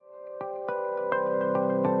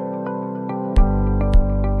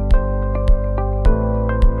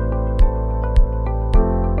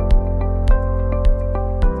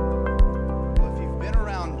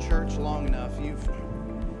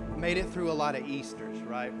through a lot of Easters,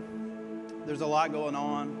 right? There's a lot going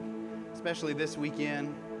on, especially this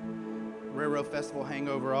weekend. Railroad Festival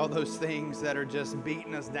hangover, all those things that are just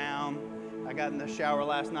beating us down. I got in the shower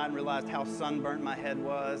last night and realized how sunburnt my head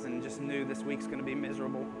was and just knew this week's going to be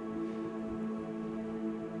miserable.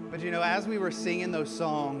 But you know, as we were singing those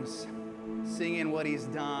songs, singing what He's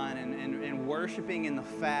done and worshiping in the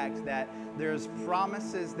fact that there's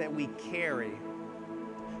promises that we carry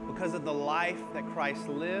because of the life that Christ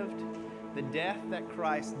lived, the death that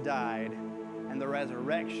Christ died, and the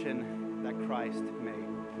resurrection that Christ made.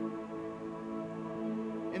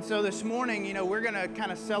 And so this morning, you know, we're going to kind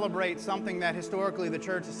of celebrate something that historically the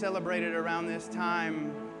church has celebrated around this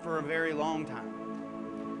time for a very long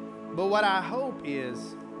time. But what I hope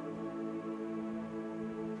is,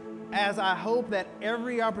 as I hope that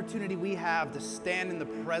every opportunity we have to stand in the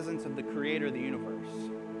presence of the Creator of the universe,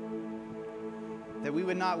 that we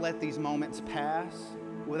would not let these moments pass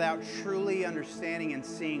without truly understanding and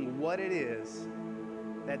seeing what it is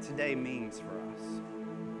that today means for us.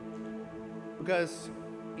 Because,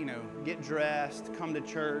 you know, get dressed, come to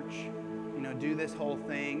church, you know, do this whole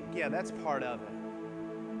thing. Yeah, that's part of it.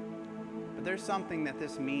 But there's something that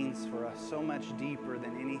this means for us so much deeper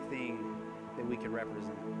than anything that we could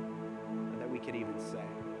represent, or that we could even say.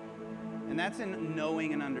 And that's in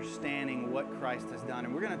knowing and understanding what Christ has done.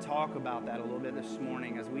 And we're going to talk about that a little bit this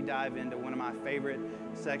morning as we dive into one of my favorite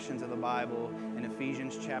sections of the Bible in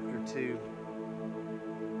Ephesians chapter 2.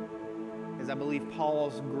 Because I believe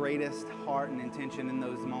Paul's greatest heart and intention in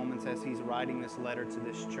those moments as he's writing this letter to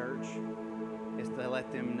this church is to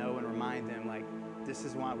let them know and remind them, like, this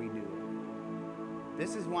is why we do it.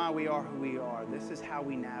 This is why we are who we are. This is how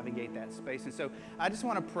we navigate that space. And so I just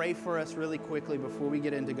want to pray for us really quickly before we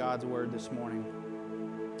get into God's Word this morning.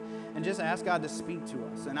 And just ask God to speak to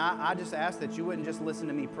us. And I just ask that you wouldn't just listen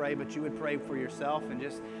to me pray, but you would pray for yourself and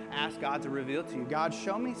just ask God to reveal to you. God,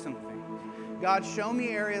 show me something. God, show me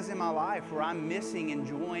areas in my life where I'm missing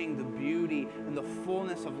enjoying the beauty and the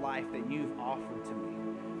fullness of life that you've offered to me.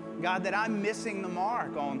 God, that I'm missing the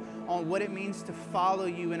mark on what it means to follow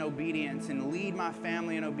you in obedience and lead my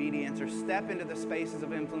family in obedience or step into the spaces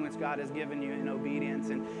of influence God has given you in obedience.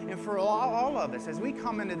 And for all of us, as we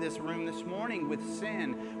come into this room this morning with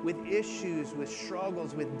sin, with issues, with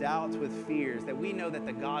struggles, with doubts, with fears, that we know that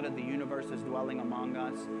the God of the universe is dwelling among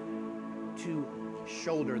us to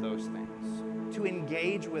shoulder those things, to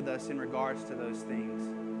engage with us in regards to those things.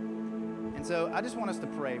 And so I just want us to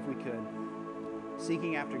pray, if we could,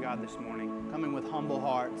 seeking after God this morning, coming with humble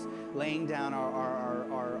hearts, laying down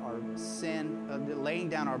our sin, laying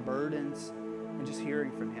down our burdens, and just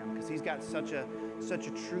hearing from Him, because He's got such a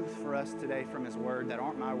truth for us today from His Word that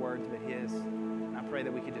aren't my words but His. And I pray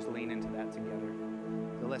that we could just lean into that together.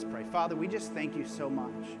 So let's pray. Father, we just thank you so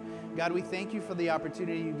much. God, we thank you for the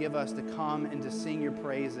opportunity you give us to come and to sing your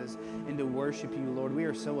praises and to worship you, Lord. We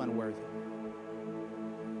are so unworthy.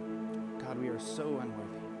 God, we are so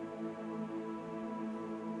unworthy.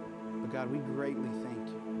 But God, we greatly thank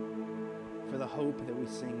you for the hope that we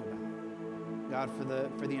sing about. God,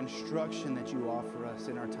 for the instruction that you offer us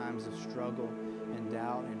in our times of struggle and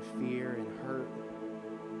doubt and fear and hurt.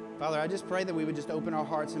 Father, I just pray that we would just open our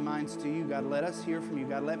hearts and minds to you. God, let us hear from you.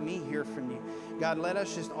 God, let me hear from you. God, let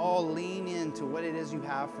us just all lean into what it is you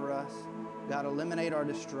have for us. God, eliminate our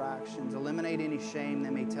distractions. Eliminate any shame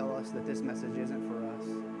that may tell us that this message isn't for us.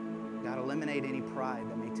 God, eliminate any pride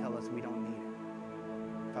that may tell us we don't need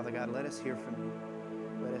it. Father God, let us hear from you.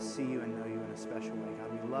 Let us see you and know you in a special way.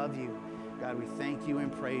 God, we love you. God, we thank you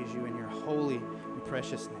and praise you in your holy and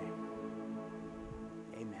precious name.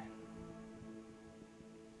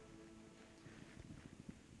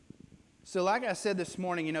 So like I said this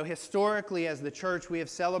morning, you know, historically as the church, we have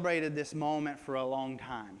celebrated this moment for a long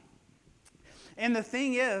time. And the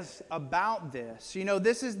thing is about this, you know,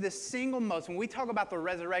 this is the single most, when we talk about the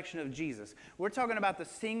resurrection of Jesus, we're talking about the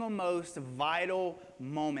single most vital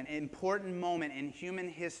moment, important moment in human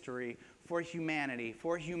history for humanity,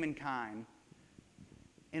 for humankind,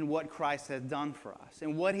 in what Christ has done for us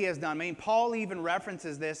and what he has done. I mean, Paul even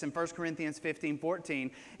references this in 1 Corinthians 15:14.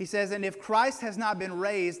 He says, and if Christ has not been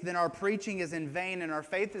raised, then our preaching is in vain and our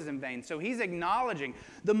faith is in vain. So he's acknowledging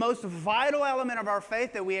the most vital element of our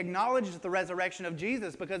faith that we acknowledge is the resurrection of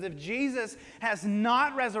Jesus, because if Jesus has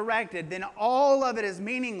not resurrected, then all of it is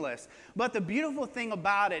meaningless. But the beautiful thing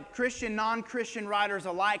about it, Christian, non-Christian writers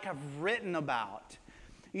alike have written about,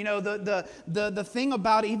 You know, the thing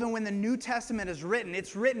about even when the New Testament is written,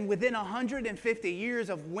 it's written within 150 years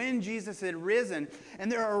of when Jesus had risen. And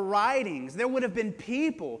there are writings. There would have been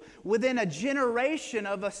people within a generation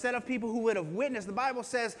of a set of people who would have witnessed. The Bible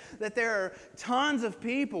says that there are tons of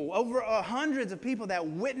people, over hundreds of people that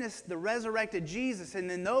witnessed the resurrected Jesus. And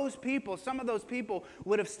then those people, some of those people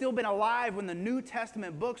would have still been alive when the New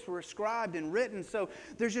Testament books were scribed and written. So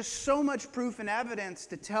there's just so much proof and evidence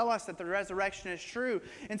to tell us that the resurrection is true.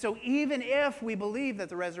 And so even if we believe that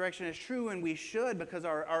the resurrection is true, and we should because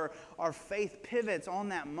our faith pivots on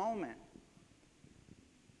that moment,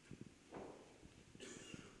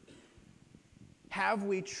 have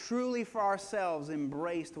we truly for ourselves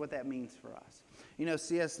embraced what that means for us? You know,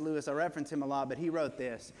 C.S. Lewis, I reference him a lot, but he wrote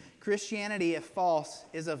this: Christianity, if false,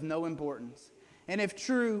 is of no importance, and if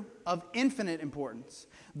true, of infinite importance.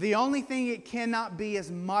 The only thing it cannot be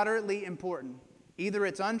is moderately important. Either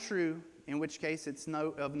it's untrue, in which case it's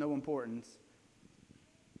of no importance,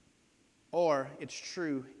 or it's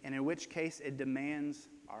true, and in which case it demands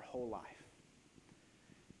our whole life.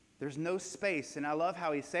 There's no space, and I love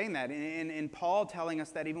how he's saying that. And Paul telling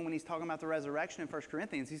us that even when he's talking about the resurrection in 1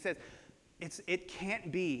 Corinthians, he says, it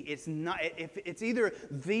can't be. It's not. It's either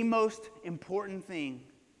the most important thing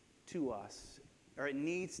to us, or it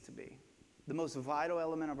needs to be the most vital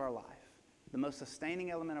element of our life, the most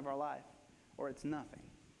sustaining element of our life, or it's nothing.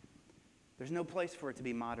 There's no place for it to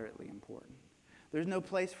be moderately important. There's no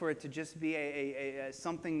place for it to just be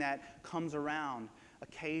something that comes around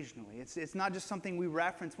occasionally. It's not just something we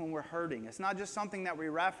reference when we're hurting. It's not just something that we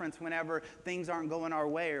reference whenever things aren't going our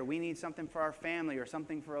way, or we need something for our family or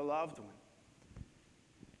something for a loved one.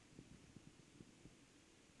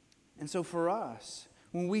 And so for us,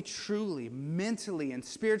 when we truly, mentally, and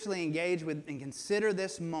spiritually engage with and consider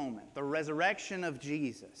this moment, the resurrection of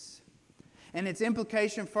Jesus, and its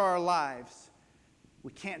implication for our lives,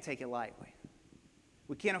 we can't take it lightly.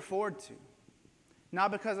 We can't afford to.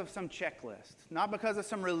 Not because of some checklist. Not because of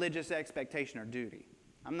some religious expectation or duty.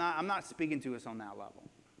 I'm not speaking to us on that level.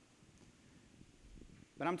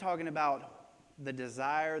 But I'm talking about the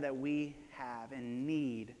desire that we have and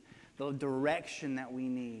need, the direction that we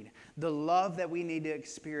need, the love that we need to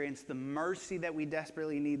experience, the mercy that we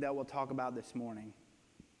desperately need that we'll talk about this morning.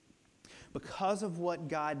 Because of what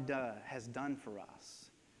God has done for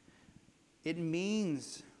us, it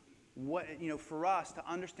means for us to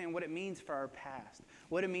understand what it means for our past,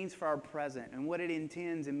 what it means for our present, and what it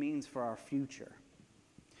intends and means for our future.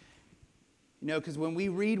 You know, because when we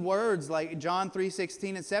read words like John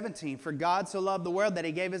 3:16 and 17, for God so loved the world that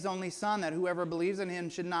he gave his only Son, that whoever believes in him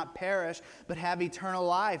should not perish, but have eternal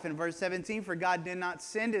life. In verse 17, for God did not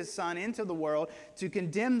send his Son into the world to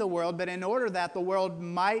condemn the world, but in order that the world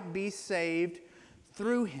might be saved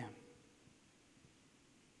through him.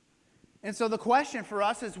 And so the question for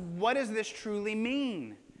us is, what does this truly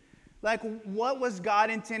mean? Like, what was God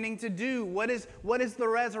intending to do? What is the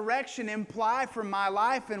resurrection imply for my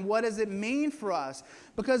life, and what does it mean for us?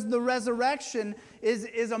 Because the resurrection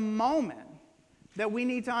is a moment that we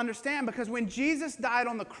need to understand. Because when Jesus died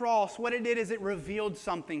on the cross, what it did is it revealed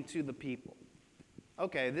something to the people.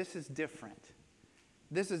 Okay, this is different.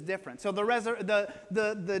 This is different. So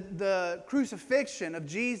the crucifixion of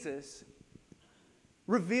Jesus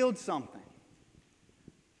revealed something.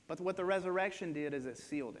 But what the resurrection did is it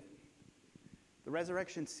sealed it. The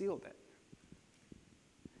resurrection sealed it.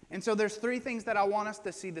 And so there's three things that I want us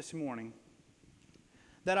to see this morning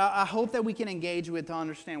that I hope that we can engage with to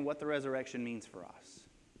understand what the resurrection means for us.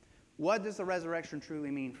 What does the resurrection truly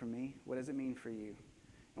mean for me? What does it mean for you?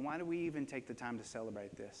 And why do we even take the time to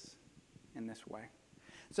celebrate this in this way?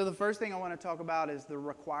 So the first thing I want to talk about is the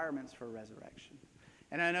requirements for resurrection.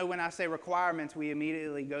 And I know when I say requirements, we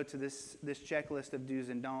immediately go to this checklist of do's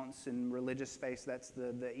and don'ts. In religious space, that's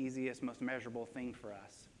the easiest, most measurable thing for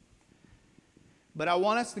us. But I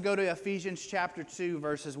want us to go to Ephesians chapter 2,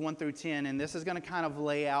 verses 1 through 10, and this is going to kind of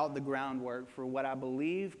lay out the groundwork for what I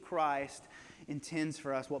believe Christ intends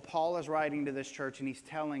for us, what Paul is writing to this church, and he's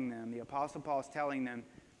telling them, the Apostle Paul is telling them,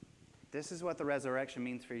 this is what the resurrection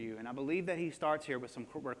means for you. And I believe that he starts here with some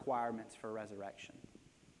requirements for resurrection.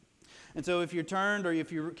 And so if you're turned, or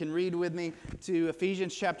if you can read with me to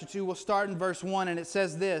Ephesians chapter 2, we'll start in verse 1, and it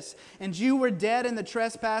says this: And you were dead in the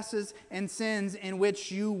trespasses and sins in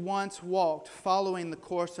which you once walked, following the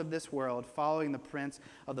course of this world, following the prince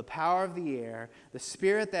of the power of the air, the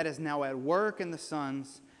spirit that is now at work in the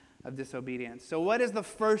sons of disobedience. So what is the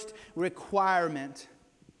first requirement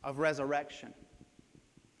of resurrection?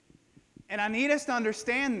 And I need us to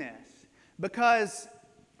understand this, because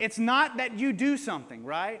it's not that you do something,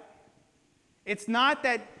 right? It's not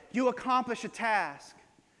that you accomplish a task,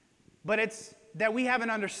 but it's that we have an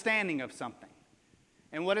understanding of something.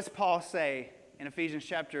 And what does Paul say in Ephesians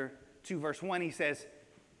chapter 2, verse 1? He says,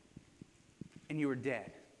 and you were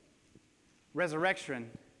dead. Resurrection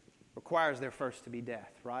requires there first to be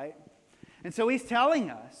death, right? And so he's telling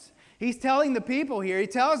us, he's telling the people here, he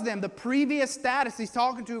tells them the previous status. He's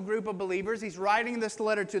talking to a group of believers. He's writing this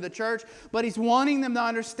letter to the church, but he's wanting them to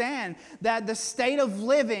understand that the state of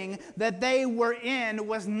living that they were in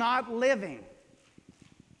was not living.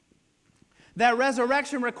 That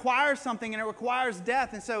resurrection requires something, and it requires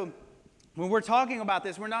death. And so when we're talking about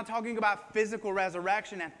this, we're not talking about physical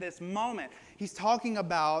resurrection at this moment. He's talking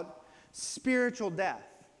about spiritual death.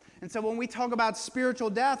 And so when we talk about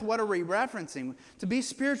spiritual death, what are we referencing? To be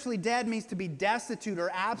spiritually dead means to be destitute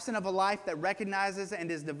or absent of a life that recognizes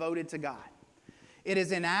and is devoted to God. It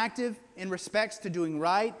is inactive in respects to doing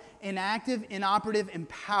right, inactive, inoperative, and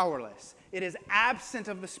powerless. It is absent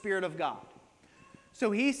of the Spirit of God.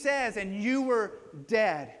 So he says, and you were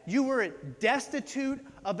dead. You were destitute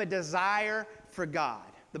of a desire for God.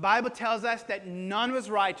 The Bible tells us that none was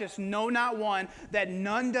righteous, no, not one, that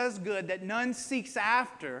none does good, that none seeks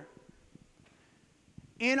after.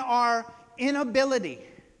 In our inability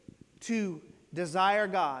to desire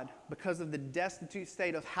God because of the destitute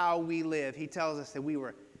state of how we live, he tells us that we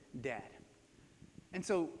were dead. And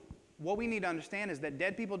so what we need to understand is that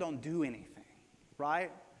dead people don't do anything,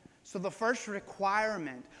 right? So the first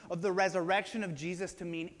requirement of the resurrection of Jesus to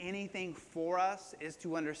mean anything for us is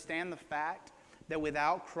to understand the fact that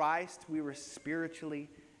without Christ, we were spiritually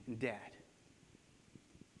dead.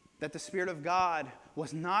 That the Spirit of God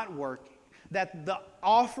was not working. That the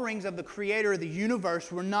offerings of the Creator of the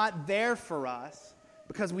universe were not there for us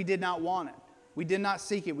because we did not want it. We did not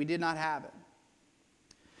seek it. We did not have it.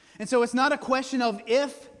 And so it's not a question of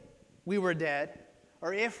if we were dead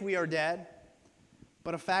or if we are dead,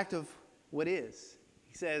 but a fact of what is.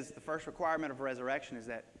 He says the first requirement of resurrection is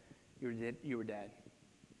that you were dead.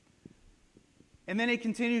 And then he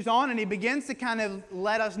continues on and he begins to kind of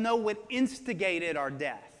let us know what instigated our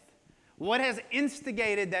death. What has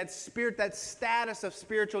instigated that spirit, that status of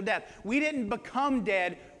spiritual death? We didn't become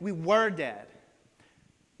dead, we were dead.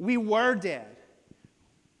 We were dead.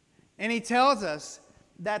 And he tells us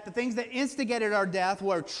that the things that instigated our death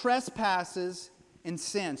were trespasses and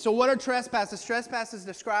sin. So what are trespasses? Trespasses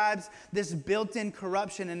describes this built-in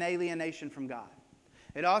corruption and alienation from God.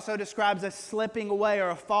 It also describes a slipping away or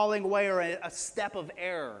a falling away or a step of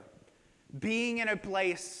error. Being in a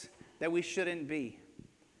place that we shouldn't be.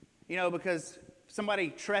 You know, because if somebody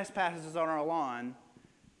trespasses on our lawn,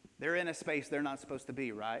 they're in a space they're not supposed to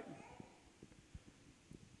be, right?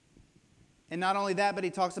 And not only that, but he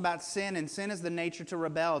talks about sin, and sin is the nature to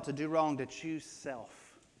rebel, to do wrong, to choose self.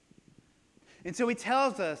 And so he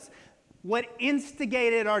tells us what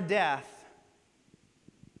instigated our death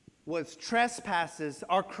was trespasses,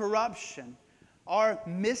 our corruption, our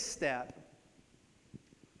misstep,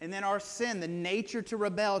 and then our sin, the nature to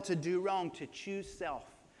rebel, to do wrong, to choose self.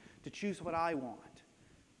 To choose what I want.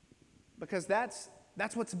 Because that's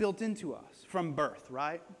what's built into us from birth,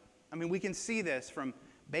 right? I mean, we can see this from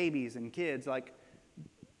babies and kids. Like,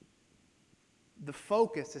 the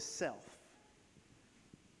focus is self.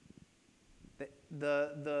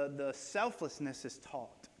 The selflessness is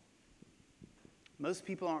taught. Most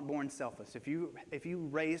people aren't born selfless. If you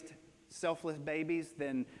raised selfless babies,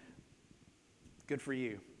 then good for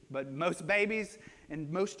you. But most babies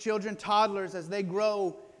and most children, toddlers, as they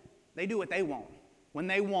grow, they do what they want, when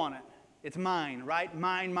they want it. It's mine, right?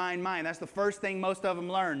 Mine, mine, mine. That's the first thing most of them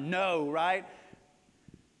learn. No, right?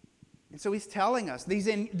 And so he's telling us these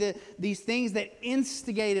things that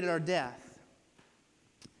instigated our death.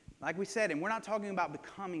 Like we said, and we're not talking about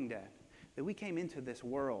becoming dead, that we came into this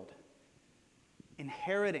world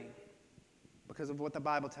inheriting, because of what the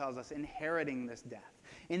Bible tells us, inheriting this death,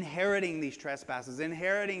 inheriting these trespasses,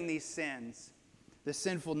 inheriting these sins, the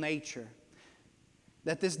sinful nature.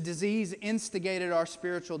 That this disease instigated our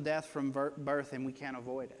spiritual death from birth, and we can't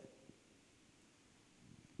avoid it.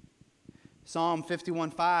 Psalm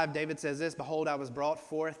 51:5, David says this, "Behold, I was brought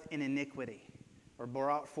forth in iniquity," or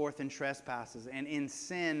brought forth in trespasses, "and in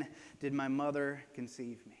sin did my mother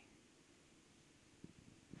conceive me."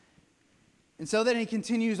 And so then he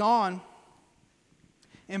continues on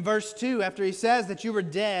in verse 2, after he says that you were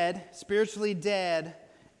dead, spiritually dead,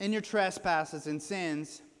 in your trespasses and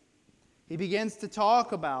sins. He begins to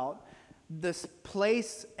talk about this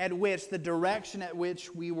place at which, the direction at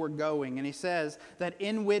which we were going. And he says that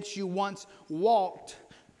in which you once walked,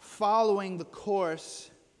 following the course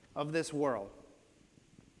of this world.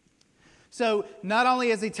 So not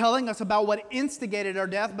only is he telling us about what instigated our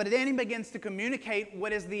death, but then he begins to communicate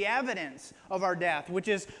what is the evidence of our death, which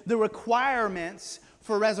is the requirements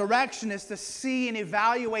for resurrection is to see and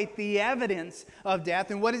evaluate the evidence of death.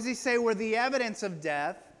 And what does he say were the evidence of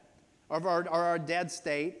death, of our dead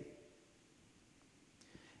state?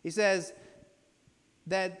 He says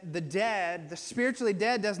that the spiritually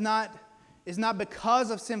dead is not because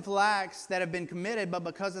of sinful acts that have been committed, but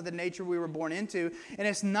because of the nature we were born into. And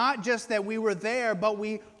it's not just that we were there, but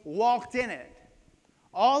we walked in it.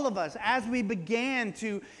 All of us, as we began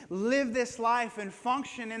to live this life and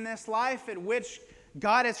function in this life at which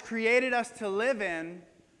God has created us to live in,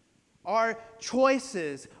 our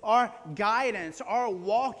choices, our guidance, our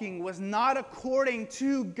walking was not according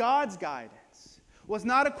to God's guidance. Was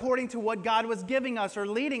not according to what God was giving us or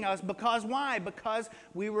leading us. Because why? Because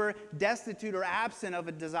we were destitute or absent of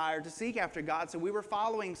a desire to seek after God. So we were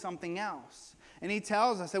following something else. And he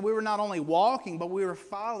tells us that we were not only walking, but we were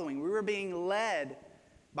following. We were being led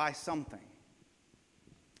by something.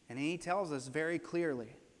 And he tells us very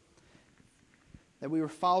clearly that we were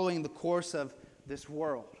following the course of this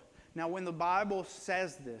world. Now, when the Bible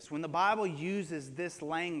says this, when the Bible uses this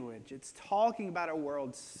language, it's talking about a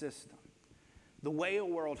world system. The way a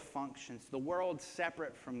world functions, the world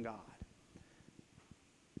separate from God.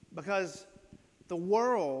 Because the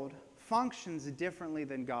world functions differently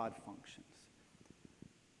than God functions.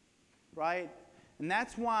 Right? And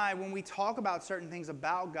that's why when we talk about certain things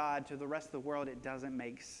about God to the rest of the world, it doesn't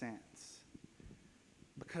make sense.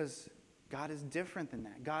 Because God is different than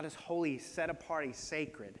that. God is holy, He's set apart, He's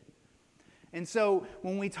sacred. And so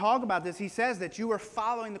when we talk about this, he says that you are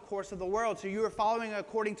following the course of the world. So you are following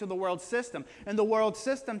according to the world system. And the world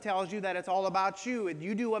system tells you that it's all about you.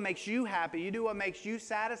 You do what makes you happy. You do what makes you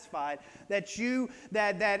satisfied.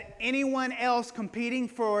 That anyone else competing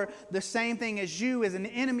for the same thing as you is an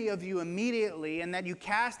enemy of you immediately. And that you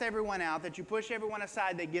cast everyone out. That you push everyone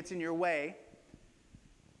aside that gets in your way.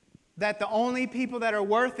 That the only people that are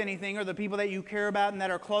worth anything are the people that you care about and that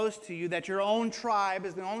are close to you. That your own tribe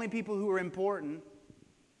is the only people who are important.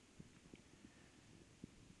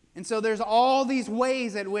 And so there's all these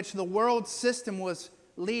ways at which the world system was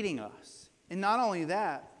leading us. And not only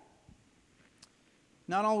that,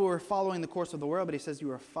 not only were we following the course of the world, but he says you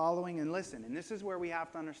are following, and listen, and this is where we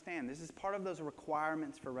have to understand. This is part of those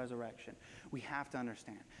requirements for resurrection. We have to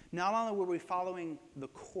understand. Not only were we following the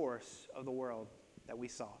course of the world that we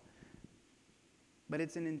saw, but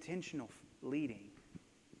it's an intentional leading.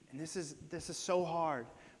 And this is so hard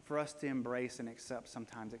for us to embrace and accept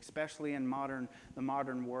sometimes, especially in the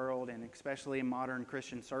modern world and especially in modern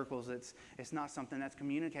Christian circles. It's not something that's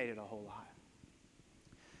communicated a whole lot.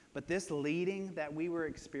 But this leading that we were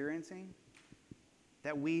experiencing,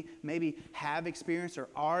 that we maybe have experienced or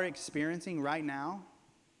are experiencing right now,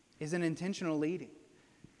 is an intentional leading.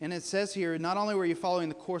 And it says here, not only were you following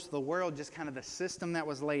the course of the world, just kind of the system that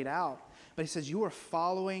was laid out, but he says you are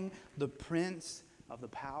following the prince of the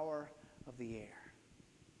power of the air.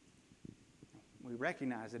 We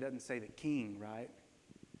recognize it doesn't say the king, right?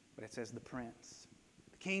 But it says the prince.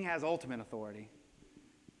 The king has ultimate authority.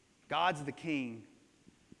 God's the king.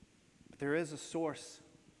 But there is a source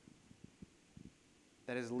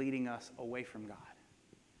that is leading us away from God.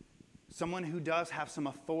 Someone who does have some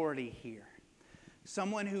authority here.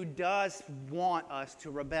 Someone who does want us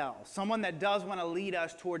to rebel. Someone that does want to lead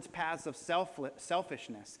us towards paths of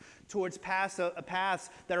selfishness. Towards paths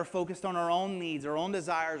that are focused on our own needs, our own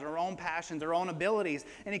desires, our own passions, our own abilities.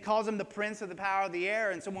 And he calls him the prince of the power of the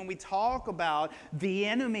air. And so when we talk about the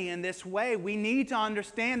enemy in this way, we need to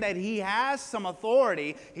understand that he has some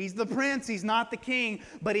authority. He's the prince, he's not the king.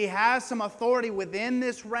 But he has some authority within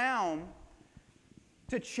this realm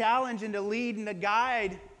to challenge and to lead and to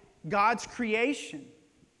guide God's creation.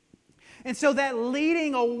 And so that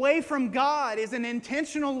leading away from God is an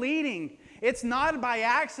intentional leading. It's not by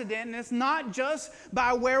accident, and it's not just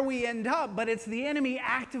by where we end up, but it's the enemy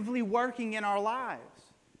actively working in our lives.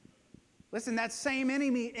 Listen, that same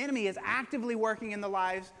enemy is actively working in the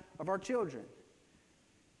lives of our children.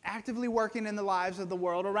 Actively working in the lives of the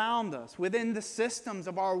world around us, within the systems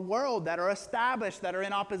of our world that are established, that are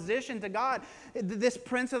in opposition to God. This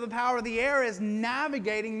prince of the power of the air is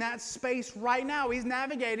navigating that space right now. He's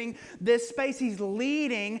navigating this space. He's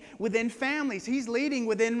leading within families. He's leading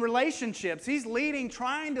within relationships. He's leading,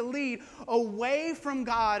 trying to lead away from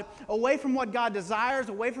God, away from what God desires,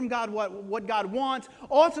 away from God, what God wants,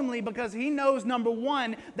 ultimately because he knows, number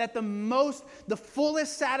one, that the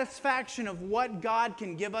fullest satisfaction of what God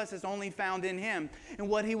can give of us is only found in Him. And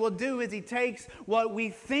what He will do is He takes what we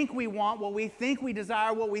think we want, what we think we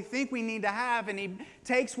desire, what we think we need to have, and He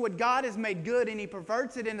takes what God has made good and He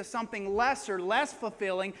perverts it into something lesser, less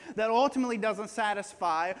fulfilling, that ultimately doesn't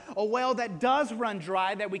satisfy, a well that does run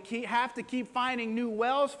dry, that we have to keep finding new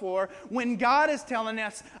wells for, when God is telling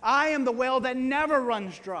us, I am the well that never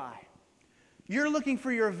runs dry. You're looking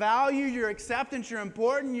for your value, your acceptance, your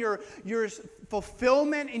importance, your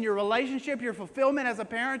fulfillment in your relationship, your fulfillment as a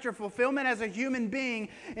parent, your fulfillment as a human being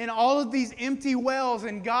in all of these empty wells.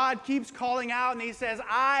 And God keeps calling out and He says,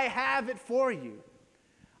 I have it for you.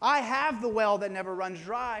 I have the well that never runs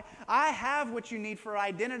dry. I have what you need for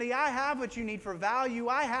identity. I have what you need for value.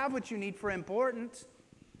 I have what you need for importance.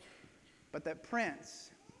 But that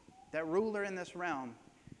prince, that ruler in this realm,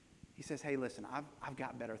 he says, hey, listen, I've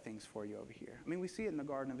got better things for you over here. I mean, we see it in the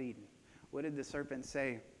Garden of Eden. What did the serpent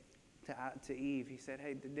say to Eve? He said,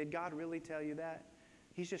 hey, did God really tell you that?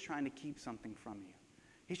 He's just trying to keep something from you.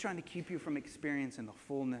 He's trying to keep you from experiencing the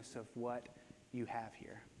fullness of what you have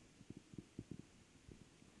here.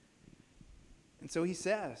 And so he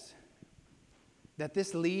says that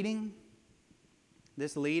this leading,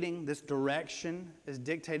 this direction is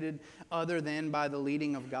dictated other than by the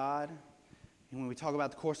leading of God. And when we talk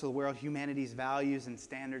about the course of the world, humanity's values and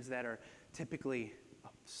standards that are typically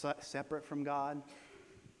separate from God.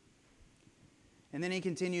 And then he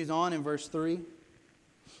continues on in verse 3.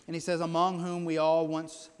 And he says, among whom we all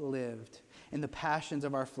once lived in the passions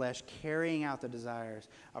of our flesh, carrying out the desires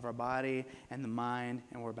of our body and the mind,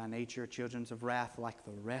 and were by nature children of wrath like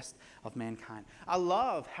the rest of mankind. I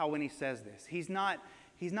love how when he says this, he's not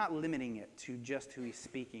limiting it to just who he's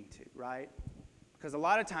speaking to, right? Because a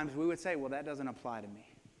lot of times we would say, well, that doesn't apply to me.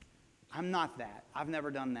 I'm not that. I've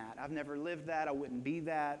never done that. I've never lived that. I wouldn't be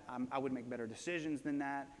that. I would make better decisions than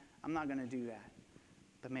that. I'm not going to do that.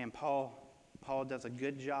 But man, Paul does a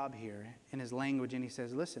good job here in his language, and he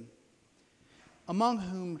says, listen, among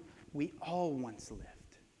whom we all once lived.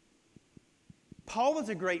 Paul was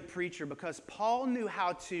a great preacher because Paul knew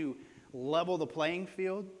how to level the playing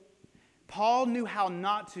field. Paul knew how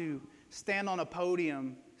not to stand on a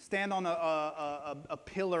podium, stand on a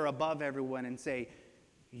pillar above everyone and say,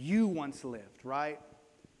 you once lived, right?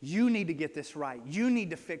 You need to get this right. You need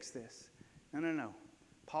to fix this. No.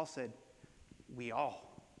 Paul said, we all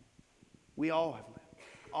have lived.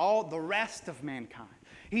 All the rest of mankind.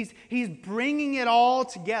 He's bringing it all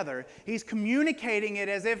together. He's communicating it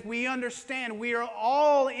as if we understand we are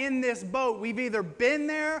all in this boat. We've either been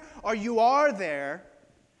there or you are there,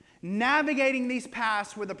 navigating these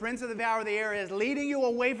paths where the prince of the power of the air is leading you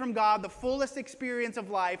away from God, the fullest experience of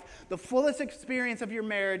life, the fullest experience of your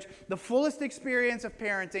marriage, the fullest experience of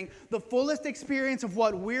parenting, the fullest experience of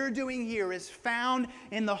what we're doing here is found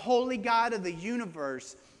in the holy God of the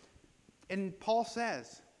universe. And Paul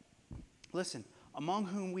says, listen, among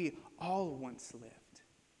whom we all once lived.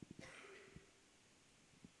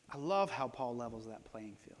 I love how Paul levels that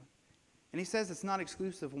playing field. And he says it's not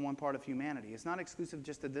exclusive in one part of humanity. It's not exclusive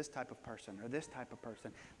just to this type of person or this type of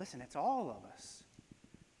person. Listen, it's all of us.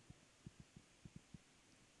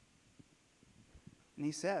 And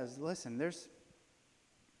he says, listen, there's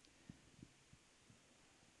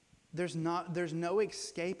no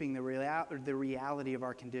escaping the reality of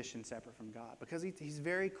our condition separate from God, because he's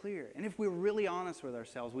very clear. And if we're really honest with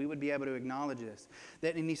ourselves, we would be able to acknowledge this.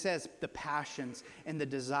 And he says the passions and the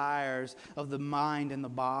desires of the mind and the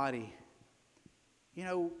body,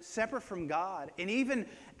 separate from God. And even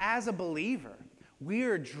as a believer, we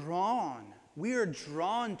are drawn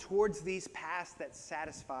towards these paths that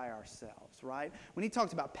satisfy ourselves, right? When he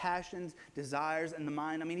talks about passions, desires, and the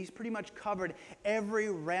mind, he's pretty much covered every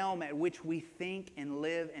realm at which we think and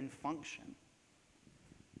live and function.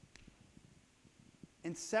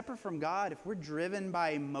 And separate from God, if we're driven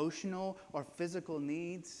by emotional or physical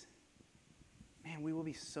needs, man, we will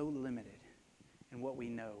be so limited in what we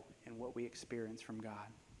know and what we experience from God.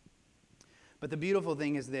 But the beautiful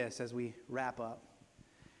thing is this, as we wrap up.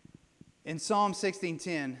 In Psalm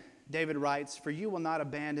 16:10, David writes, "For you will not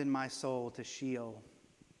abandon my soul to Sheol,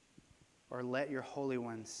 or let your Holy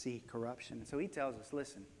One see corruption." So he tells us,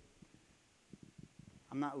 listen,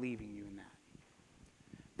 I'm not leaving you in that.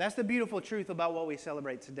 That's the beautiful truth about what we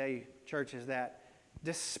celebrate today, church, is that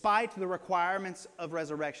despite the requirements of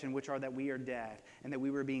resurrection, which are that we are dead and that we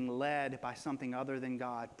were being led by something other than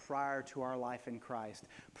God prior to our life in Christ,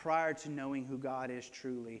 prior to knowing who God is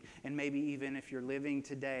truly, and maybe even if you're living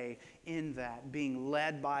today in that, being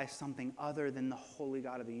led by something other than the holy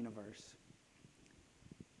God of the universe,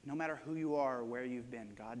 no matter who you are or where you've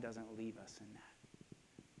been, God doesn't leave us in that.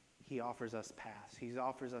 He offers us paths. He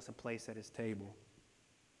offers us a place at His table.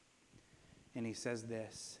 And he says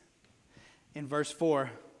this. In verse 4,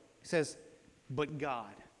 he says, but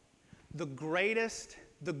God. The greatest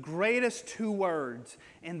 2 words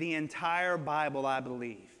in the entire Bible, I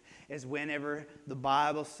believe, is whenever the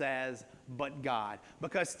Bible says, but God.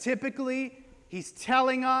 Because typically, he's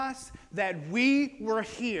telling us that we were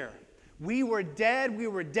here. We were dead, we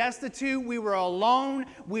were destitute, we were alone,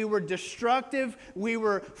 we were destructive, we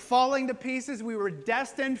were falling to pieces, we were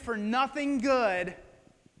destined for nothing good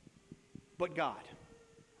but God.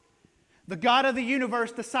 The God of the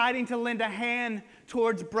universe deciding to lend a hand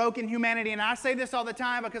towards broken humanity. And I say this all the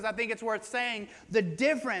time because I think it's worth saying. The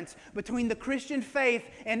difference between the Christian faith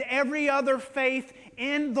and every other faith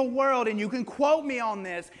in the world, and you can quote me on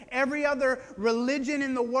this, every other religion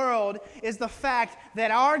in the world, is the fact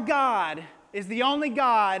that our God is the only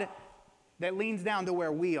God that leans down to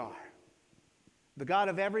where we are. The God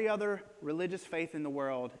of every other religious faith in the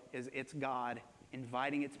world is its God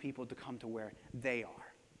inviting its people to come to where they are.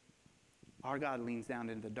 Our God leans down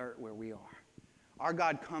into the dirt where we are. Our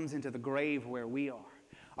God comes into the grave where we are.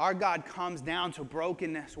 Our God comes down to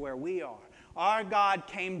brokenness where we are. Our God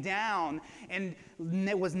came down and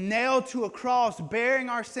was nailed to a cross, bearing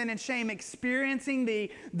our sin and shame, experiencing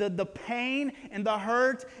the pain and the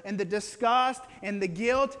hurt and the disgust and the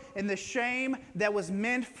guilt and the shame that was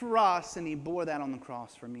meant for us, and he bore that on the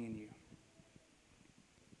cross for me and you.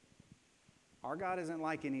 Our God isn't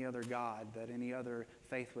like any other God that any other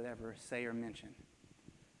faith would ever say or mention.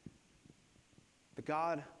 The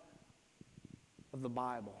God of the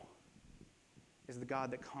Bible is the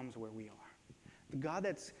God that comes where we are. The God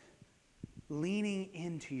that's leaning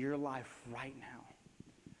into your life right now.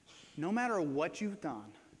 No matter what you've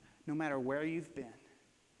done, no matter where you've been,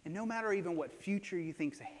 and no matter even what future you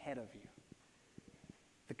think's ahead of you,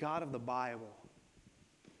 the God of the Bible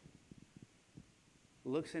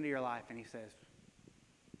looks into your life and he says,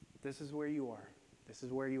 this is where you are. This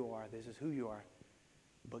is where you are. This is who you are.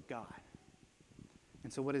 But God.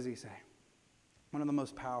 And so what does he say? One of the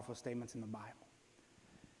most powerful statements in the Bible.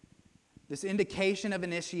 This indication of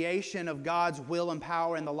initiation of God's will and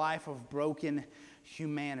power in the life of broken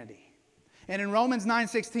humanity. And in Romans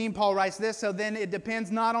 9:16, Paul writes this, so then it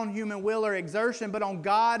depends not on human will or exertion, but on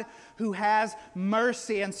God who has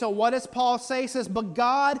mercy. And so what does Paul say? He says, but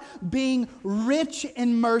God being rich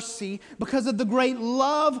in mercy because of the great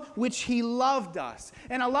love which he loved us.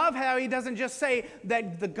 And I love how he doesn't just say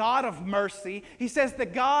that the God of mercy. He says the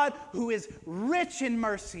God who is rich in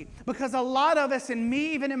mercy. Because a lot of us, and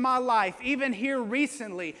me even in my life, even here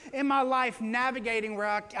recently, in my life navigating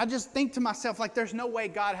where I just think to myself, like there's no way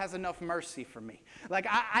God has enough mercy for me. Like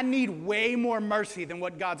I need way more mercy than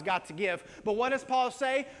what God's got to give. But what does Paul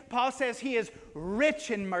say? Paul says he is rich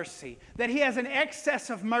in mercy, that he has an excess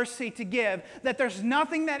of mercy to give, that there's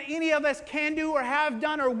nothing that any of us can do or have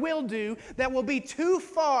done or will do that will be too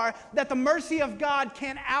far that the mercy of God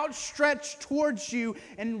can't outstretch towards you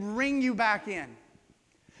and bring you back in.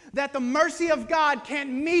 That the mercy of God can't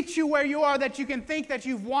meet you where you are, that you can think that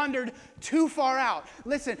you've wandered too far out.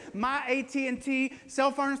 Listen, my AT&T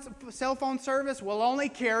cell phone service will only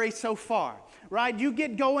carry so far, right? You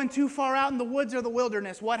get going too far out in the woods or the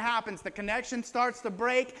wilderness, what happens? The connection starts to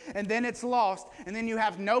break, and then it's lost, and then you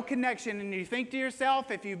have no connection, and you think to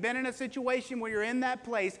yourself, if you've been in a situation where you're in that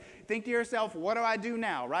place, think to yourself, what do I do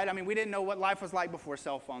now, right? I mean, we didn't know what life was like before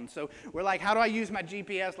cell phones, so we're like, how do I use my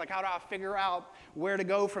GPS? Like, how do I figure out where to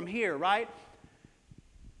go from here, right?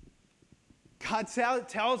 God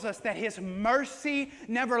tells us that his mercy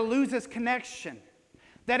never loses connection.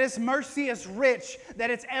 That his mercy is rich,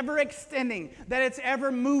 that it's ever extending, that it's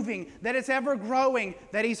ever moving, that it's ever growing,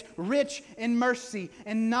 that he's rich in mercy.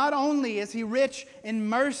 And not only is he rich in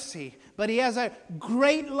mercy, but he has a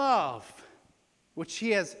great love, which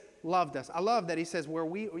he has loved us. I love that he says where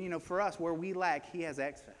we, for us, where we lack, he has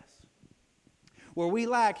excess. Where we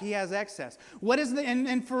lack, he has excess. What is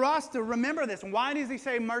and for us to remember this, why does he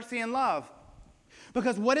say mercy and love?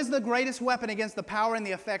 Because what is the greatest weapon against the power and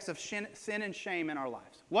the effects of sin and shame in our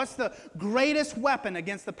lives? What's the greatest weapon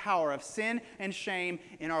against the power of sin and shame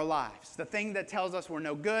in our lives? The thing that tells us we're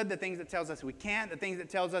no good, the things that tells us we can't, the things that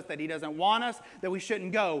tells us that he doesn't want us, that we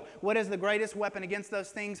shouldn't go. What is the greatest weapon against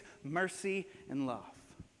those things? Mercy and love.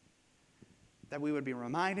 That we would be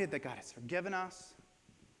reminded that God has forgiven us,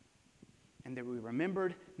 and that we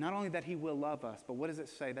remembered not only that he will love us, but what does it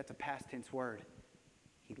say? That's a past tense word.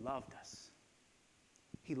 He loved us.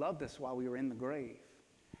 He loved us while we were in the grave.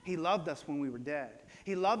 He loved us when we were dead.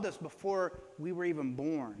 He loved us before we were even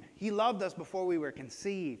born. He loved us before we were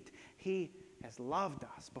conceived. He has loved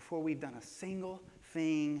us before we've done a single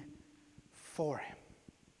thing for him.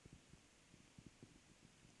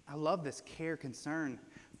 I love this care, concern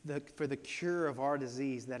for the cure of our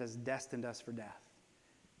disease that has destined us for death.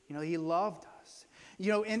 He loved us.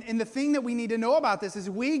 And the thing that we need to know about this is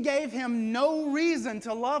we gave him no reason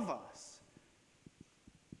to love us.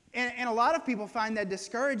 And a lot of people find that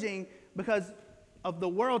discouraging because of the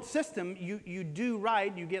world system. You do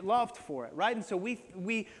right, you get loved for it, right? And so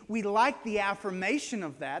we like the affirmation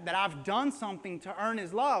of that I've done something to earn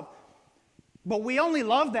his love. But we only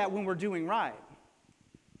love that when we're doing right.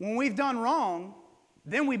 When we've done wrong,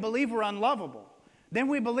 then we believe we're unlovable. Then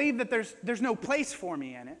we believe that there's no place for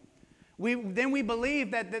me in it. Then we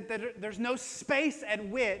believe that there's no space at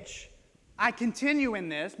which I continue in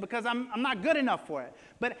this because I'm not good enough for it.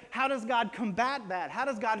 But how does God combat that? How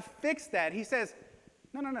does God fix that? He says,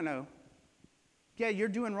 no. Yeah, you're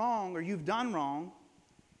doing wrong or you've done wrong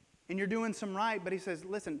and you're doing some right. But he says,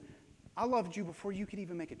 listen, I loved you before you could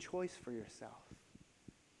even make a choice for yourself.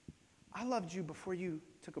 I loved you before you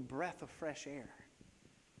took a breath of fresh air.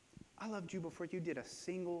 I loved you before you did a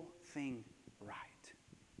single thing right.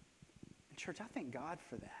 And church, I thank God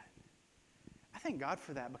for that. I thank God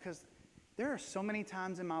for that because there are so many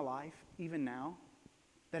times in my life, even now,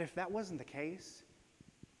 that if that wasn't the case,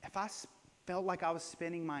 if I felt like I was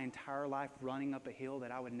spending my entire life running up a hill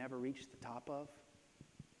that I would never reach the top of,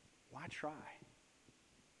 why try?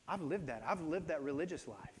 I've lived that. I've lived that religious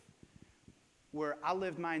life where I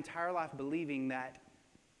lived my entire life believing that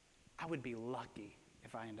I would be lucky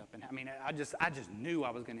if I end up in hell. I mean, I just knew I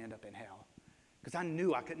was going to end up in hell because I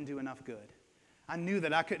knew I couldn't do enough good. I knew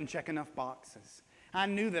that I couldn't check enough boxes. I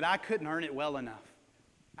knew that I couldn't earn it well enough.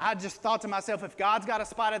 I just thought to myself, if God's got a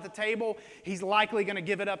spot at the table, he's likely going to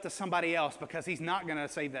give it up to somebody else because he's not going to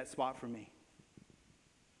save that spot for me.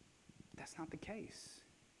 That's not the case.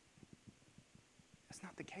 That's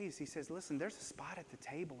not the case. He says, listen, there's a spot at the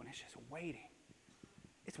table and it's just waiting.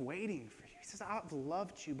 It's waiting for you. He says, I've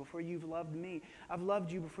loved you before you've loved me. I've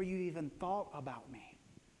loved you before you even thought about me.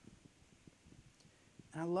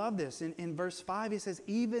 And I love this. In verse 5, he says,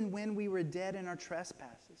 even when we were dead in our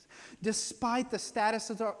trespasses, despite the status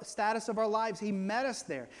of our lives, he met us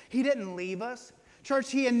there. He didn't leave us.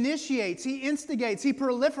 Church, he initiates, he instigates, he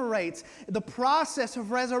proliferates the process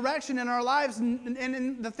of resurrection in our lives.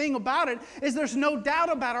 And the thing about it is there's no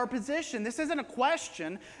doubt about our position. This isn't a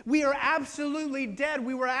question. We are absolutely dead.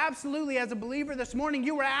 We were absolutely, as a believer this morning,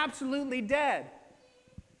 you were absolutely dead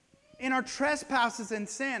in our trespasses and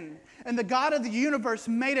sin. And the God of the universe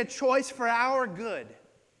made a choice for our good.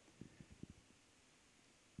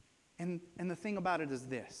 And the thing about it is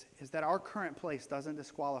this, is that our current place doesn't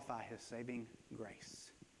disqualify his saving grace.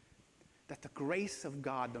 That the grace of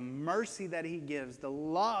God, the mercy that he gives, the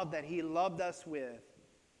love that he loved us with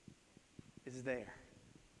is there.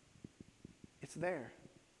 It's there.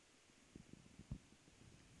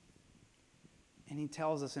 And he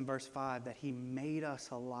tells us in verse 5 that he made us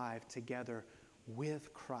alive together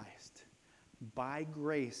with Christ. By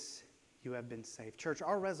grace you have been saved. Church,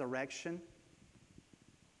 our resurrection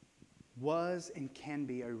was and can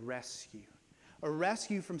be a rescue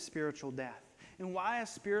from spiritual death. And why is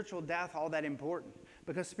spiritual death all that important?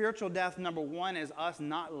 Because spiritual death, number one, is us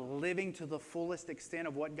not living to the fullest extent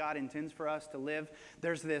of what God intends for us to live.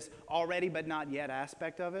 There's this already but not yet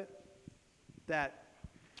aspect of it, that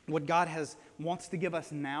what God wants to give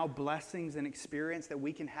us now, blessings and experience that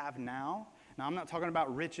we can have now. Now, I'm not talking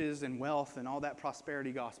about riches and wealth and all that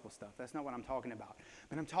prosperity gospel stuff. That's not what I'm talking about.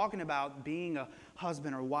 But I'm talking about being a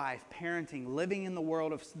husband or wife, parenting, living in the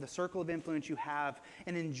world of the circle of influence you have,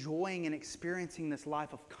 and enjoying and experiencing this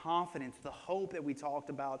life of confidence, the hope that we talked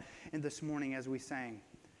about in this morning as we sang.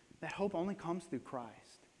 That hope only comes through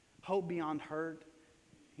Christ. Hope beyond hurt,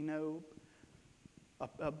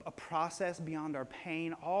 a process beyond our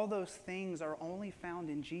pain. All those things are only found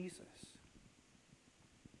in Jesus.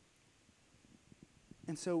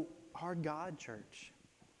 And so our God, church,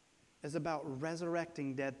 is about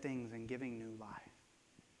resurrecting dead things and giving new life.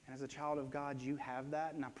 And as a child of God, you have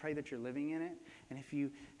that, and I pray that you're living in it. And if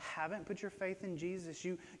you haven't put your faith in Jesus,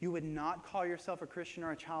 you would not call yourself a Christian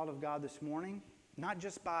or a child of God this morning, not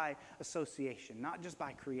just by association, not just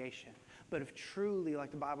by creation, but if truly,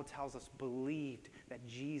 like the Bible tells us, believed that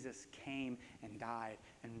Jesus came and died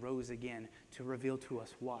and rose again to reveal to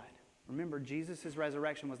us what? Remember, Jesus'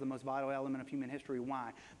 resurrection was the most vital element of human history.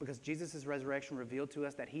 Why? Because Jesus' resurrection revealed to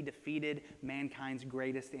us that he defeated mankind's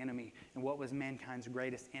greatest enemy. And what was mankind's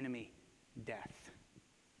greatest enemy? Death.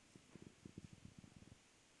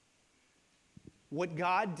 What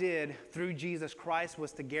God did through Jesus Christ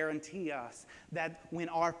was to guarantee us that when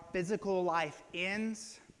our physical life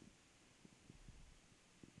ends,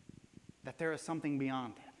 that there is something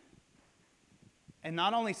beyond it. And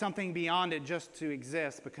not only something beyond it just to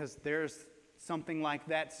exist, because there's something like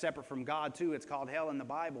that separate from God too. It's called hell in the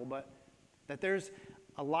Bible, but that there's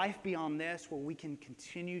a life beyond this where we can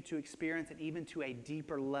continue to experience, and even to a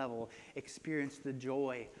deeper level, experience the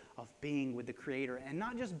joy of being with the Creator. And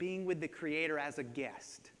not just being with the Creator as a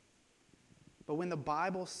guest, but when the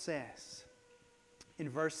Bible says in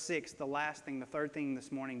verse 6, the last thing, the third thing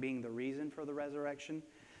this morning being the reason for the resurrection,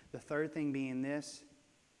 the third thing being this,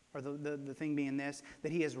 or the thing being this,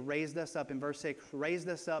 that He has raised us up, in verse 6, raised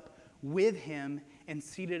us up with Him and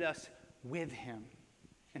seated us with Him.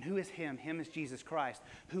 And who is Him? Him is Jesus Christ.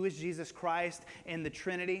 Who is Jesus Christ in the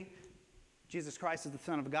Trinity? Jesus Christ is the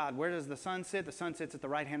Son of God. Where does the Son sit? The Son sits at the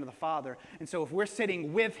right hand of the Father. And so if we're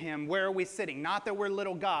sitting with Him, where are we sitting? Not that we're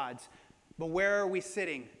little gods, but where are we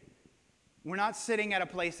sitting? We're not sitting at a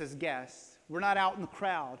place as guests. We're not out in the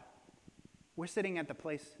crowd. We're sitting at the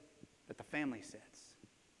place that the family sits.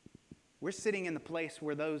 We're sitting in the place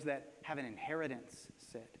where those that have an inheritance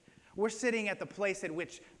sit. We're sitting at the place at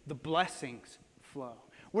which the blessings flow.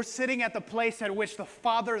 We're sitting at the place at which the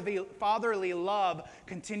fatherly love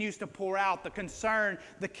continues to pour out, the concern,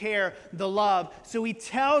 the care, the love. So He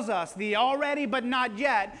tells us the already but not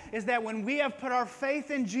yet is that when we have put our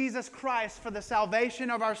faith in Jesus Christ for the salvation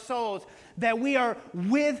of our souls, that we are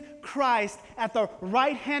with Christ at the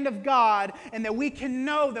right hand of God, and that we can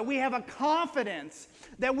know that we have a confidence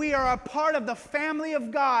that we are a part of the family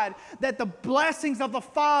of God, that the blessings of the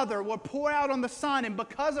Father will pour out on the Son. And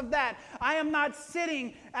because of that, I am not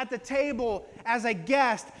sitting at the table as a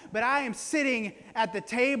guest, but I am sitting at the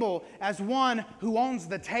table as one who owns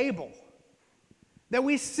the table. That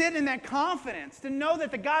we sit in that confidence to know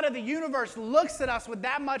that the God of the universe looks at us with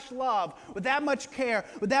that much love, with that much care,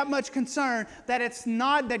 with that much concern, that it's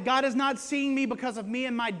not that God is not seeing me because of me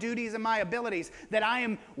and my duties and my abilities, that I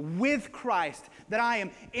am with Christ, that I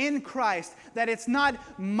am in Christ, that it's not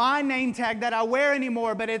my name tag that I wear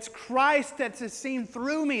anymore, but it's Christ that's seen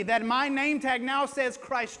through me, that my name tag now says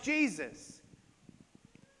Christ Jesus.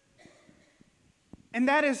 And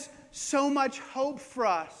that is so much hope for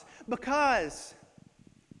us, because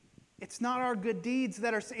it's not our good deeds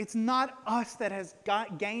it's not us that has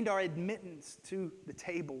gained our admittance to the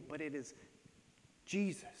table, but it is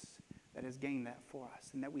Jesus that has gained that for us,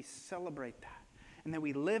 and that we celebrate that, and that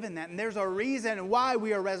we live in that. And there's a reason why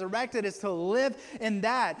we are resurrected, is to live in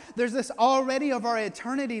that. There's this already of our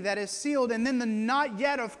eternity that is sealed, and then the not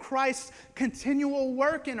yet of Christ's continual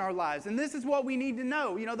work in our lives. And this is what we need to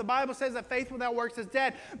know. You know, the Bible says that faith without works is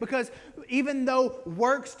dead, because even though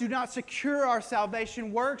works do not secure our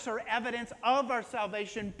salvation, works are evidence of our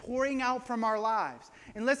salvation pouring out from our lives.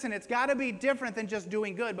 And listen, it's got to be different than just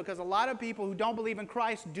doing good, because a lot of people who don't believe in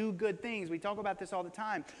Christ do good things. We talk about this all the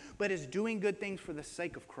time. But it's doing good things for the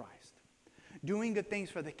sake of Christ. Doing good things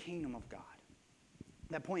for the kingdom of God,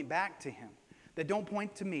 that point back to Him, that don't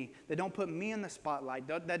point to me, that don't put me in the spotlight,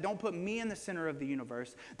 that don't put me in the center of the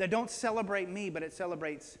universe, that don't celebrate me, but it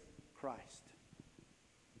celebrates Christ.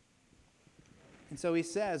 And so he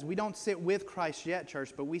says, we don't sit with Christ yet,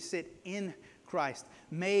 church, but we sit in Christ.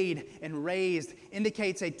 Made and raised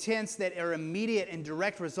indicates a tense that are immediate and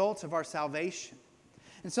direct results of our salvation.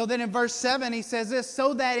 And so then in verse 7 he says this,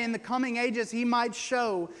 so that in the coming ages He might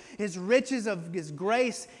show His riches of His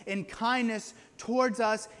grace and kindness towards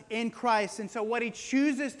us in Christ. And so what He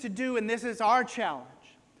chooses to do, and this is our challenge,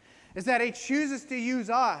 is that He chooses to use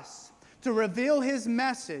us to reveal His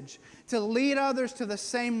message, to lead others to the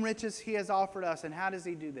same riches He has offered us. And how does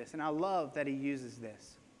He do this? And I love that He uses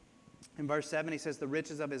this. In verse 7 he says, the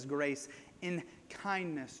riches of His grace in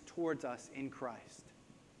kindness towards us in Christ.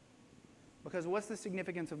 Because what's the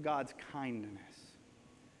significance of God's kindness?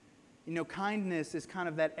 You know, kindness is kind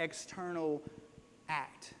of that external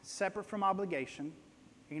act, separate from obligation.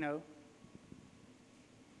 You know,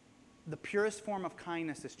 the purest form of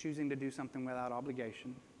kindness is choosing to do something without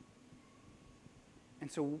obligation.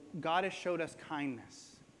 And so God has showed us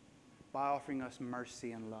kindness by offering us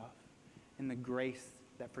mercy and love and the grace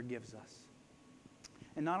that forgives us.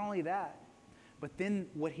 And not only that, but then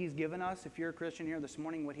what He's given us, if you're a Christian here this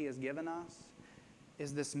morning, what He has given us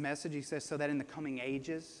is this message. He says, so that in the coming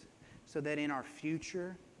ages, so that in our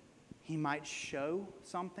future, He might show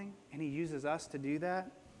something. And He uses us to do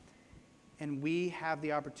that. And we have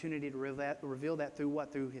the opportunity to reveal that through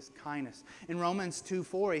what? Through His kindness. In Romans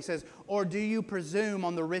 2:4, he says, or do you presume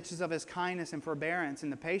on the riches of His kindness and forbearance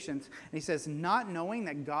and the patience? And he says, not knowing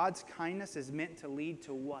that God's kindness is meant to lead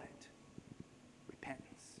to what? Repentance.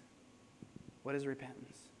 What is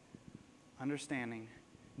repentance? Understanding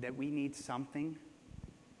that we need something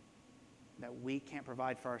that we can't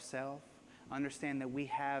provide for ourselves. Understand that we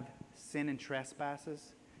have sin and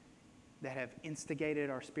trespasses. that have instigated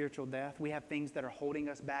our spiritual death. We have things that are holding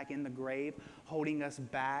us back in the grave, holding us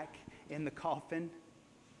back in the coffin.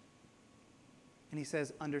 And he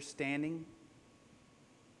says, understanding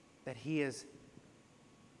that he has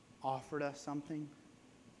offered us something.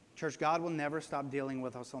 Church, God will never stop dealing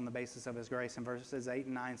with us on the basis of his grace. And verses 8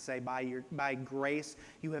 and 9 say, by grace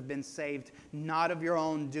you have been saved, not of your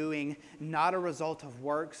own doing, not a result of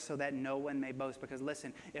works, so that no one may boast. Because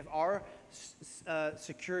listen, if our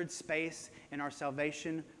secured space in our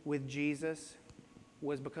salvation with Jesus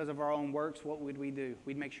was because of our own works, what would we do?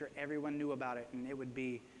 We'd make sure everyone knew about it, and it would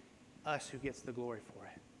be us who gets the glory for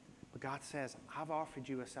it. But God says, I've offered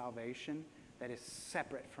you a salvation that is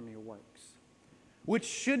separate from your works, which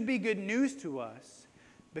should be good news to us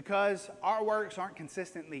because our works aren't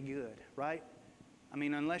consistently good, right? I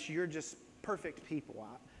mean, unless you're just perfect people,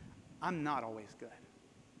 I'm not always good.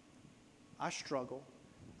 I struggle.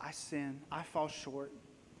 I sin. I fall short.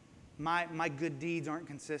 My good deeds aren't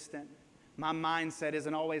consistent. My mindset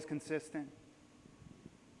isn't always consistent.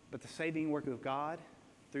 But the saving work of God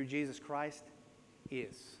through Jesus Christ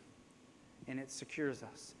is. And it secures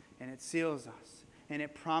us. And it seals us. And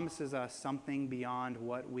it promises us something beyond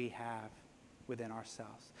what we have within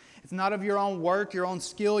ourselves. It's not of your own work, your own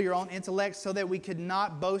skill, your own intellect, so that we could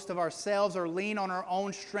not boast of ourselves or lean on our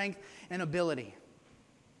own strength and ability.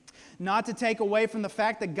 Not to take away from the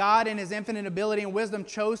fact that God in his infinite ability and wisdom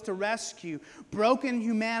chose to rescue broken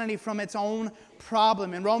humanity from its own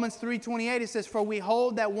problem. In Romans 3:28 it says, "For we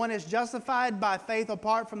hold that one is justified by faith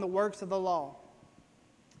apart from the works of the law."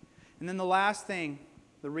 And then the last thing,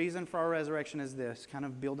 the reason for our resurrection is this, kind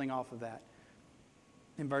of building off of that.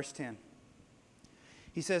 In verse 10,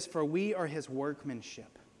 he says, "For we are his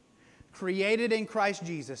workmanship, created in Christ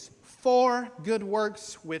Jesus for good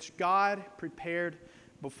works which God prepared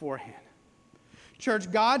beforehand."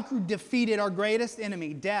 Church, God defeated our greatest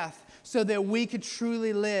enemy, death, so that we could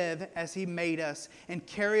truly live as he made us and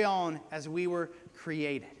carry on as we were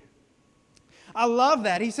created. I love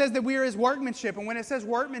that. He says that we are his workmanship. And when it says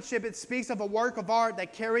workmanship, it speaks of a work of art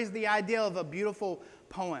that carries the idea of a beautiful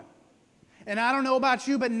poem. And I don't know about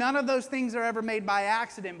you, but none of those things are ever made by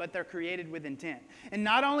accident, but they're created with intent. And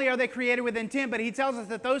not only are they created with intent, but he tells us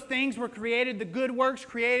that those things were created, the good works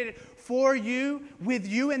created for you, with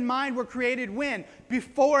you in mind, were created when?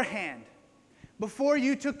 Beforehand. Before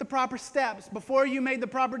you took the proper steps, before you made the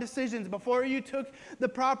proper decisions, before you took the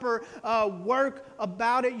proper work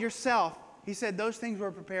about it yourself. He said those things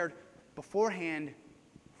were prepared beforehand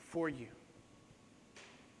for you.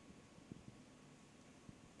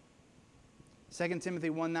 2 Timothy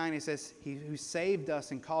 1:9, he says, "He who saved us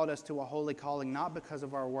and called us to a holy calling, not because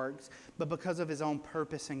of our works, but because of his own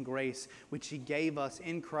purpose and grace, which he gave us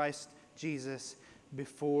in Christ Jesus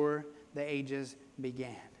before the ages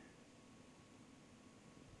began."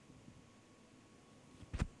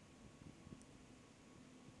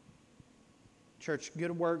 Church,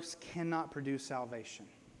 good works cannot produce salvation.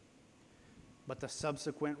 But the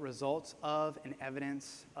subsequent results of and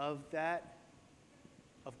evidence of that,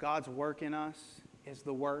 of God's work in us, is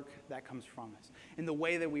the work that comes from us. In the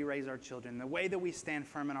way that we raise our children, the way that we stand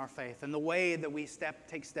firm in our faith, and the way that we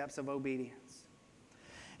take steps of obedience.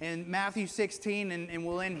 In Matthew 16, and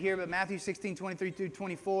we'll end here, but Matthew 16, 23 through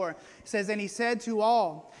 24 says, "And he said to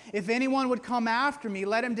all, if anyone would come after me,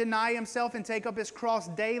 let him deny himself and take up his cross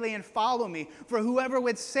daily and follow me. For whoever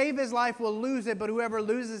would save his life will lose it, but whoever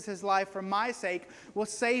loses his life for my sake will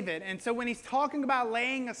save it." And so when he's talking about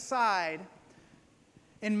laying aside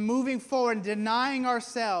and moving forward and denying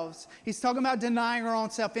ourselves, he's talking about denying our own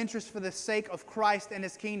self-interest for the sake of Christ and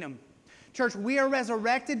his kingdom. Church, we are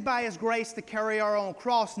resurrected by his grace to carry our own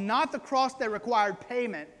cross, not the cross that required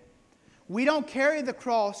payment. We don't carry the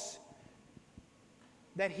cross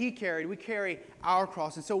that he carried. We carry our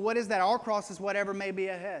cross. And so what is that? Our cross is whatever may be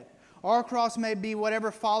ahead. Our cross may be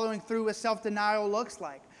whatever following through with self-denial looks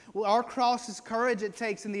like. Well, our cross is courage it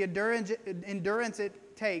takes and the endurance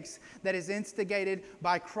it takes that is instigated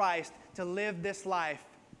by Christ to live this life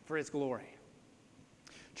for his glory.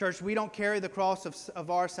 Church, we don't carry the cross of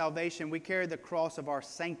our salvation. We carry the cross of our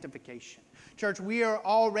sanctification. Church, we are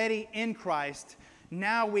already in Christ.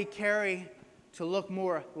 Now we carry to look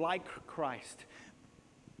more like Christ.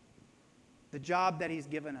 The job that he's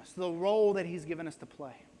given us, the role that he's given us to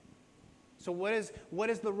play. So what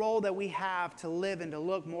is the role that we have to live and to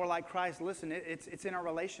look more like Christ? Listen, it's in our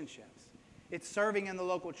relationships. It's serving in the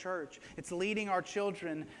local church. It's leading our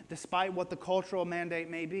children despite what the cultural mandate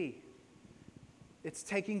may be. It's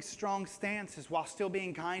taking strong stances while still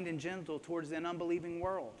being kind and gentle towards an unbelieving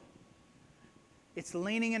world. It's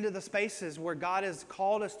leaning into the spaces where God has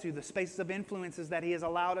called us to, the spaces of influences that he has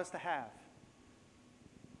allowed us to have.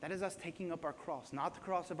 That is us taking up our cross, not the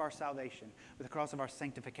cross of our salvation, but the cross of our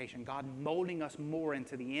sanctification. God molding us more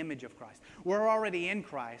into the image of Christ. We're already in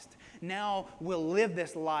Christ. Now we'll live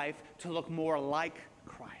this life to look more like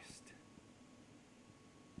Christ.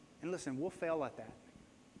 And listen, we'll fail at that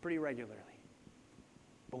pretty regularly.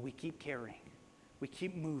 But we keep carrying. We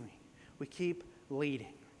keep moving. We keep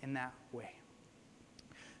leading in that way.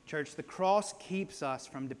 Church, the cross keeps us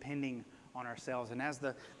from depending on ourselves. And as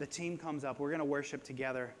the team comes up, we're going to worship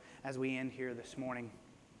together as we end here this morning.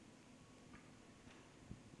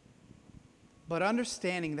 But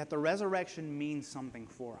understanding that the resurrection means something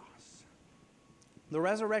for us. The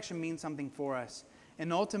resurrection means something for us.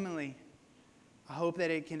 And ultimately, I hope that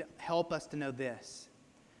it can help us to know this,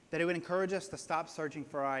 that it would encourage us to stop searching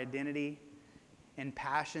for our identity and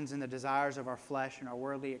passions and the desires of our flesh and our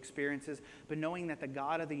worldly experiences, but knowing that the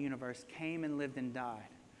God of the universe came and lived and died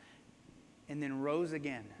and then rose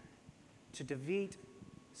again to defeat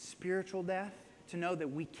spiritual death, to know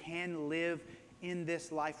that we can live in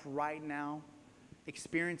this life right now,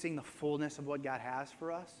 experiencing the fullness of what God has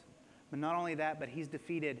for us. But not only that, but He's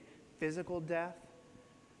defeated physical death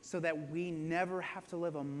so that we never have to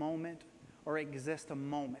live a moment or exist a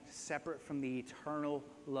moment separate from the eternal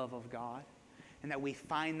love of God, and that we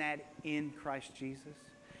find that in Christ Jesus.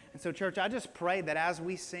 And so, church, I just pray that as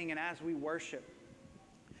we sing and as we worship,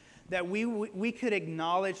 that we could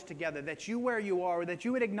acknowledge together that you where you are, that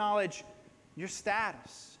you would acknowledge your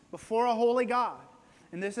status before a holy God.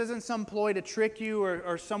 And this isn't some ploy to trick you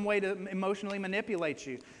or some way to emotionally manipulate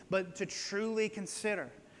you, but to truly consider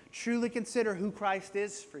who Christ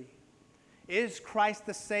is for you. Is Christ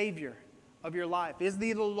the Savior of your life? Is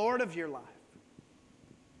He the Lord of your life?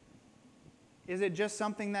 Is it just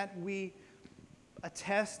something that we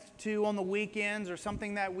attest to on the weekends or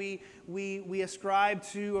something that we ascribe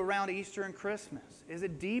to around Easter and Christmas? Is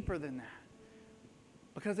it deeper than that?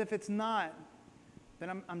 Because if it's not,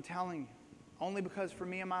 then I'm telling you, only because for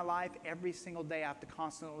me in my life, every single day I have to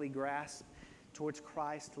constantly grasp towards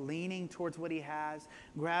Christ, leaning towards what He has,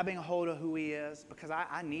 grabbing a hold of who He is, because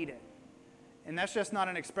I need it. And that's just not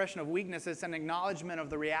an expression of weakness, it's an acknowledgement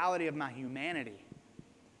of the reality of my humanity.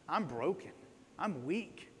 I'm broken. I'm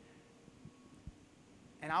weak.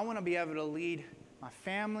 And I want to be able to lead my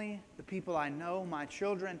family, the people I know, my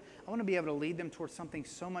children. I want to be able to lead them towards something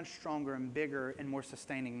so much stronger and bigger and more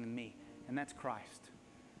sustaining than me. And that's Christ.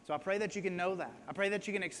 So I pray that you can know that. I pray that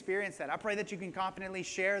you can experience that. I pray that you can confidently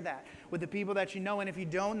share that with the people that you know. And if you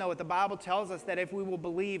don't know it, the Bible tells us that if we will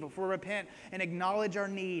believe, if we'll repent and acknowledge our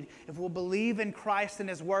need, if we'll believe in Christ and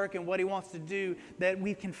His work and what He wants to do, that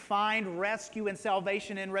we can find rescue and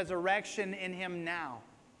salvation and resurrection in Him now.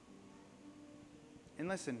 And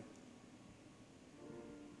listen,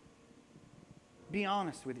 be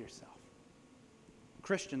honest with yourself.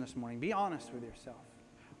 Christian this morning, be honest with yourself.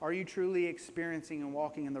 Are you truly experiencing and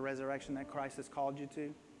walking in the resurrection that Christ has called you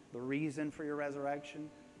to? The reason for your resurrection?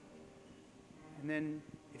 And then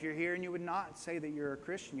if you're here and you would not say that you're a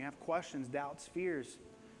Christian, you have questions, doubts, fears,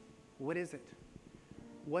 what is it?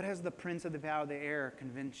 What has the prince of the power of the air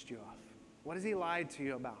convinced you of? What has he lied to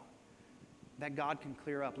you about that God can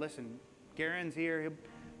clear up? Listen, Garen's here. He'll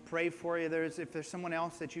pray for you. If there's someone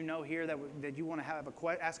else that you know here that you want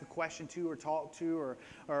to ask a question to or talk to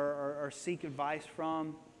or seek advice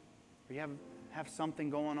from, or you have something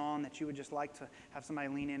going on that you would just like to have somebody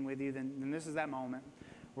lean in with you, then this is that moment.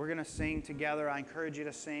 We're going to sing together. I encourage you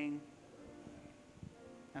to sing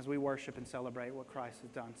as we worship and celebrate what Christ has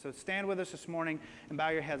done. So stand with us this morning and bow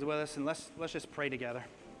your heads with us, and let's just pray together.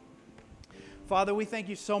 Father, we thank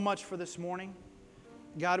you so much for this morning.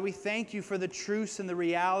 God, we thank you for the truths and the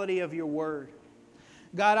reality of your word.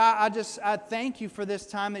 God, I thank you for this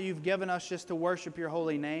time that you've given us just to worship your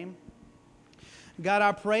holy name. God,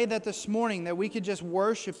 I pray that this morning that we could just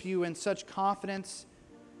worship you in such confidence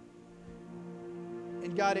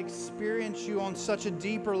and God, experience you on such a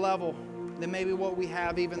deeper level than maybe what we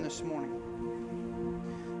have even this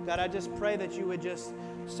morning. God, I just pray that you would just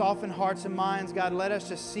soften hearts and minds. God, let us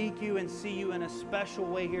just seek you and see you in a special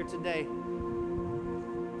way here today.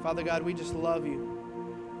 Father God, we just love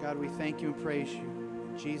you. God, we thank you and praise you.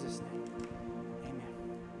 In Jesus' name.